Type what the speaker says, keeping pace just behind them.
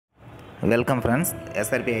Welcome friends.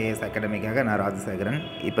 SRPIS அகாடமிக்காக நான் ராஜசேகரன்.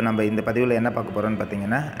 இப்போ நம்ம இந்த பதிவில் என்ன பார்க்க போகிறோன்னு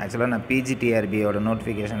பார்த்தீங்கன்னா, ஆக்சுவலாக நான் பிஜிடிஆர்பியோட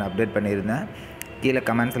நோட்டிஃபிகேஷன் அப்டேட் பண்ணியிருந்தேன். கீழே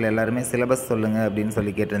கமெண்ட்ஸில் எல்லாருமே சிலபஸ் சொல்லுங்கள் அப்படின்னு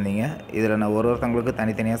சொல்லி கேட்டிருந்தீங்க. இதில் நான் ஒருத்தவங்களுக்கு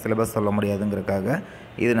தனித்தனியாக சிலபஸ் சொல்ல முடியாதுங்கிறதுக்காக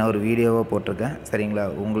இது நான் ஒரு வீடியோவாக போட்டிருக்கேன். சரிங்களா?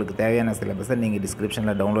 உங்களுக்கு தேவையான சிலபஸை நீங்கள்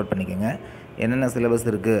டிஸ்கிரிப்ஷனில் டவுன்லோட் பண்ணிக்கோங்க. என்னென்ன சிலபஸ்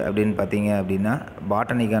இருக்குது அப்படின்னு பார்த்தீங்க அப்படின்னா,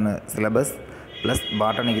 பாட்டனிக்கான சிலபஸ் ப்ளஸ்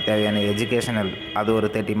பாட்டனிக்கு தேவையான எஜுகேஷனல் அது ஒரு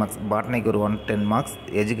 30 மார்க்ஸ், பாட்டனிக்கு ஒரு 110 மார்க்ஸ்,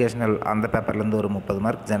 எஜுகேஷனல் அந்த பேப்பர்லேருந்து ஒரு 30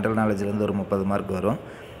 மார்க், ஜென்ரல் நாலேஜ்லேருந்து ஒரு 30 மார்க் வரும்.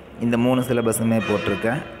 இந்த 3 சிலபஸுமே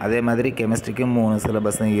போட்டிருக்கேன். அதே மாதிரி கெமிஸ்ட்ரிக்கும் 3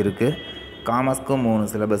 சிலபஸும் இருக்குது, காமர்ஸ்க்கும் 3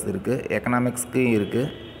 சிலபஸ் இருக்குது, எக்கனாமிக்ஸ்க்கும் இருக்குது,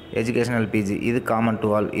 எஜுகேஷனல் பிஜி இது காமன் டு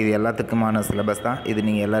ஆல். இது எல்லாத்துக்குமான சிலபஸ் தான். இது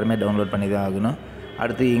நீங்கள் எல்லாருமே டவுன்லோட் பண்ணி தான் ஆகணும்.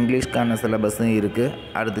 அடுத்து இங்கிலீஷ்க்கான சிலபஸும் இருக்குது.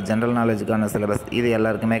 அடுத்து ஜென்ரல் நாலேஜுக்கான சிலபஸ் இது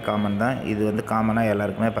எல்லாருக்குமே காமன் தான். இது வந்து காமனாக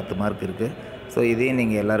எல்லாருக்குமே 10 மார்க் இருக்குது. ஸோ இதையும்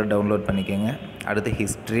நீங்கள் எல்லோரும் டவுன்லோட் பண்ணிக்கோங்க. அடுத்து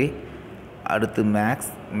ஹிஸ்ட்ரி, அடுத்து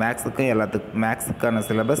மேக்ஸுக்கும் மேக்ஸுக்கான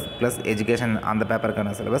சிலபஸ் ப்ளஸ் எஜுகேஷன் அந்த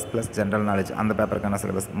பேப்பருக்கான சிலபஸ் ப்ளஸ் ஜென்ரல் நாலேஜ் அந்த பேப்பருக்கான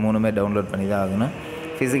சிலபஸ் 3மே டவுன்லோட் பண்ணி தான் ஆகணும்.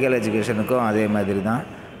 ஃபிசிக்கல் எஜுகேஷனுக்கும் அதே மாதிரி தான்,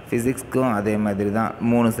 ஃபிசிக்ஸ்க்கும் அதே மாதிரி தான்.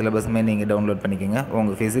 3 சிலபஸுமே நீங்கள் டவுன்லோட் பண்ணிக்கோங்க.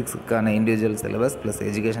 உங்கள் ஃபிசிக்ஸுக்கான individual syllabus plus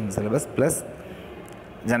education syllabus plus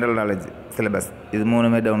general knowledge syllabus இது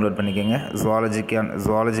 3மே டவுன்லோட் பண்ணிக்கோங்க.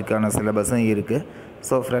 ஜுவாலஜிக்கான சிலபஸும் இருக்குது.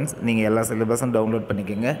 ஸோ ஃப்ரெண்ட்ஸ், நீங்கள் எல்லா சிலபஸும் டவுன்லோட்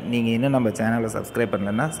பண்ணிக்கோங்க. நீங்கள் இன்னும் நம்ம சேனலை சப்ஸ்கிரைப்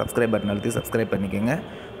பண்ணலைன்னா சப்ஸ்கிரைப் பட்டன் அழுத்தி சப்ஸ்கிரைப் பண்ணிக்கோங்க.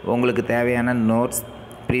 உங்களுக்கு தேவையான notes,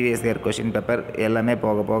 previous year question paper எல்லாமே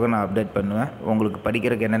போக போக நான் அப்டேட் பண்ணுவேன். உங்களுக்கு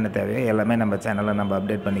படிக்கிறதுக்கு என்னென்ன தேவையோ எல்லாமே நம்ம சேனலில் நம்ம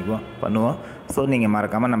அப்டேட் பண்ணுவோம். ஸோ நீங்கள்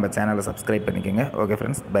மறக்காமல் நம்ம சேனலை சப்ஸ்கிரைப் பண்ணிக்கோங்க. Okay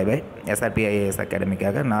friends, by by. எஸ்ஆர்பிஐஏஎஸ்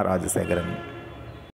அகாடமிக்காக நான் ராஜசேகரன்.